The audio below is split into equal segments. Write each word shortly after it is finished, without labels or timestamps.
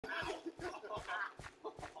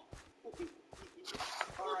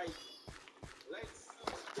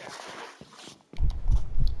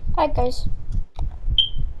Hi guys.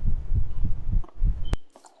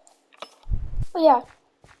 Oh yeah.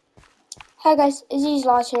 Hi guys, Izzy's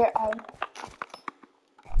Lost here.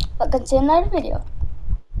 Welcome to another video.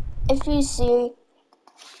 If you see,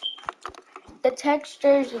 the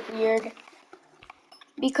texture is weird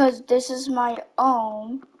because this is my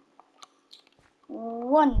own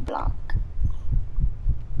one block.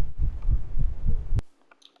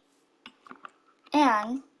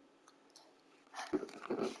 And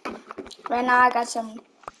right now I got some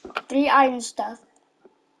 3 iron stuff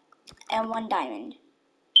and 1 diamond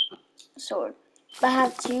sword. But I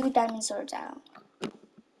have 2 diamond swords out.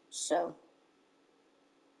 So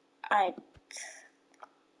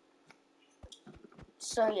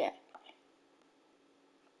yeah.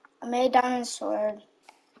 I made a diamond sword.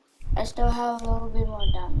 I still have a little bit more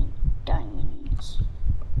diamonds.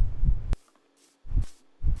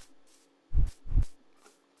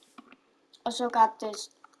 Also got this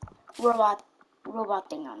robot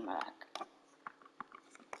thing on my back.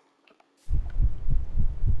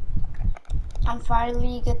 I'm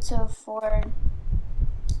finally get to afford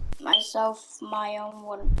myself my own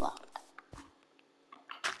one block.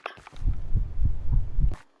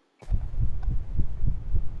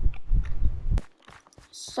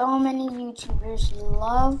 So many YouTubers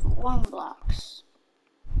love one blocks.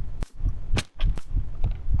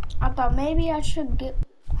 I thought maybe I should get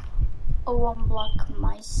a one block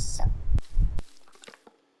myself.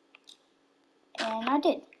 And I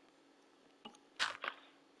did.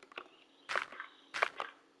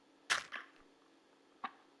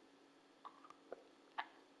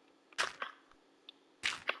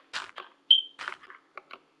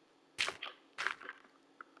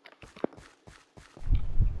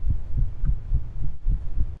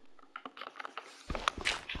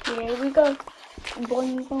 Here we go.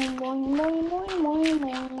 Boing, boing, boing, boing, boing, boing,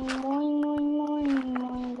 boing, boing, boing, boing, boing, boing, boing, boing,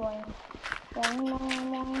 boing, boing,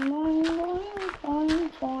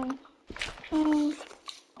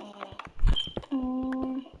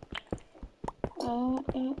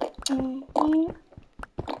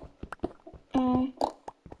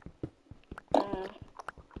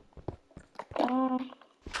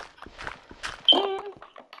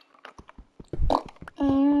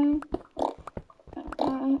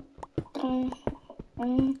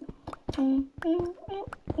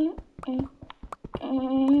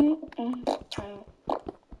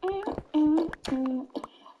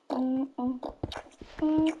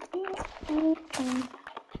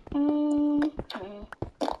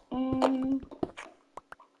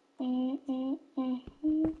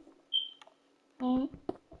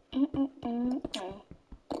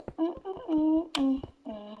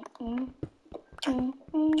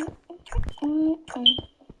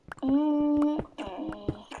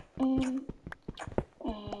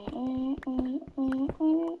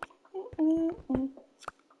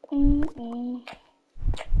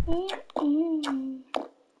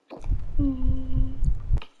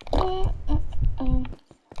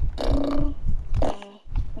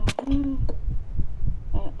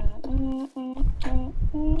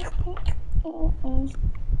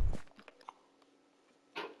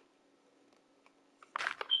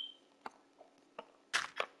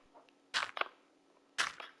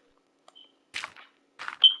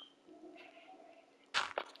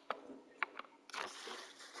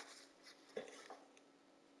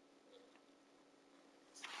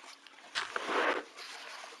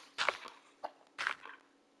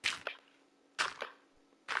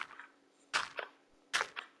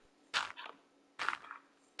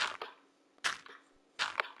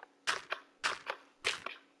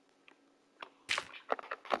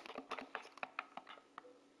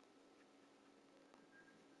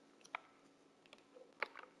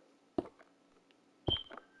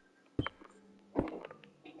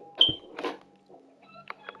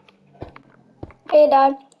 Hey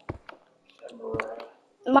Dad,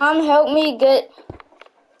 Mom helped me get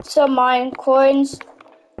some mine coins,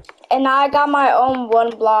 and I got my own one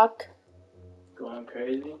block. Going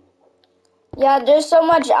crazy? Yeah, there's so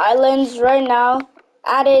much islands right now.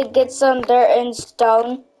 I had to get some dirt and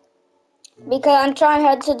stone because I'm trying to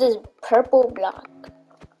head to this purple block.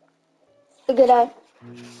 Look at that.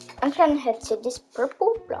 I'm trying to head to this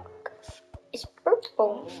purple block. It's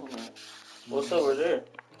purple. What's over there?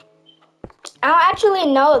 I don't actually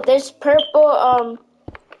know. There's purple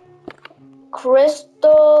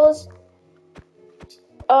crystals,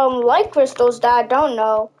 light crystals that I don't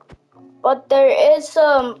know. But there is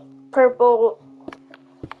some purple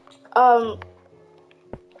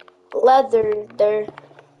leather there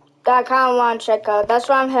that I kind of want to check out. That's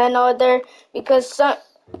why I'm heading over there, because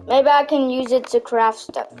maybe I can use it to craft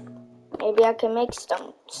stuff. maybe I can make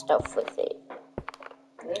some stuff with it.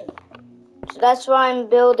 Yeah. So that's why I'm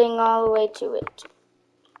building all the way to it.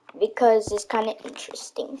 Because it's kind of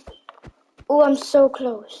interesting. Oh, I'm so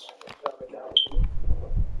close.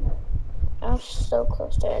 I'm so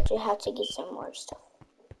close to it. I have to get some more stuff.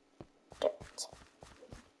 Dirt.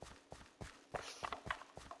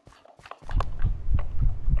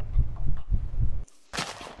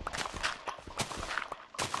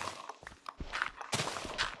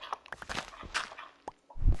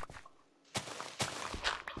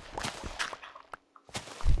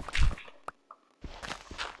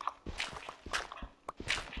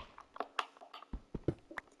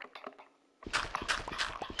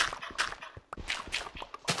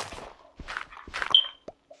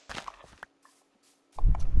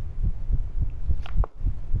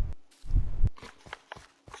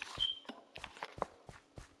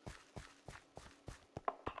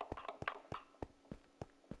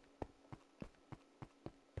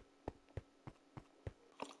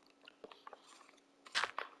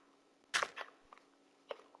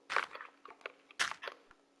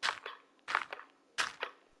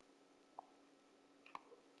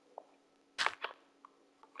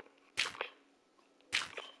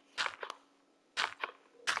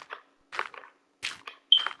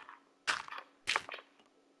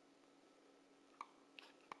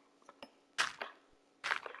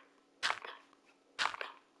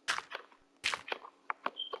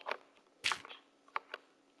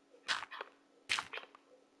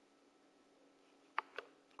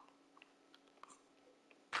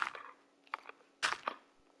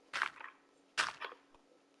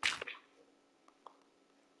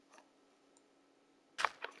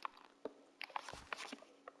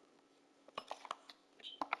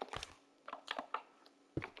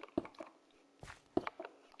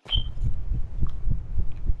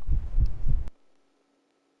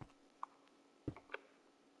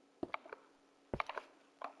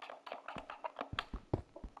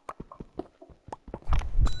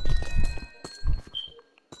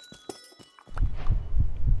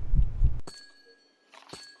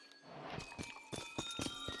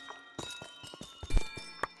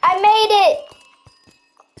 I made it!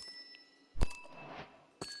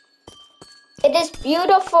 It is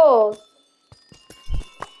beautiful.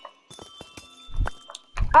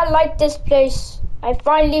 I like this place. I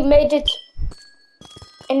finally made it.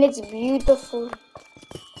 And it's beautiful.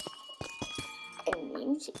 And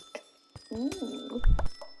music. Ooh.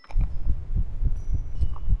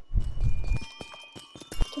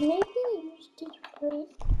 Can maybe use this place?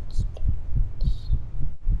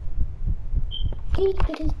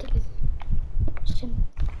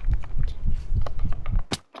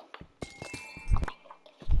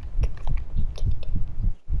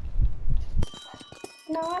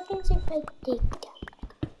 Now happens if I dig that.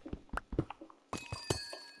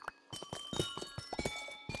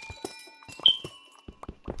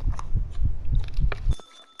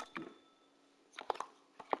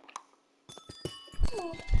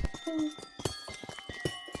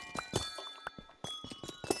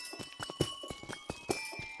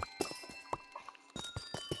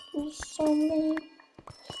 It's so many.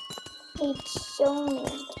 It's so many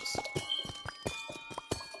stuff.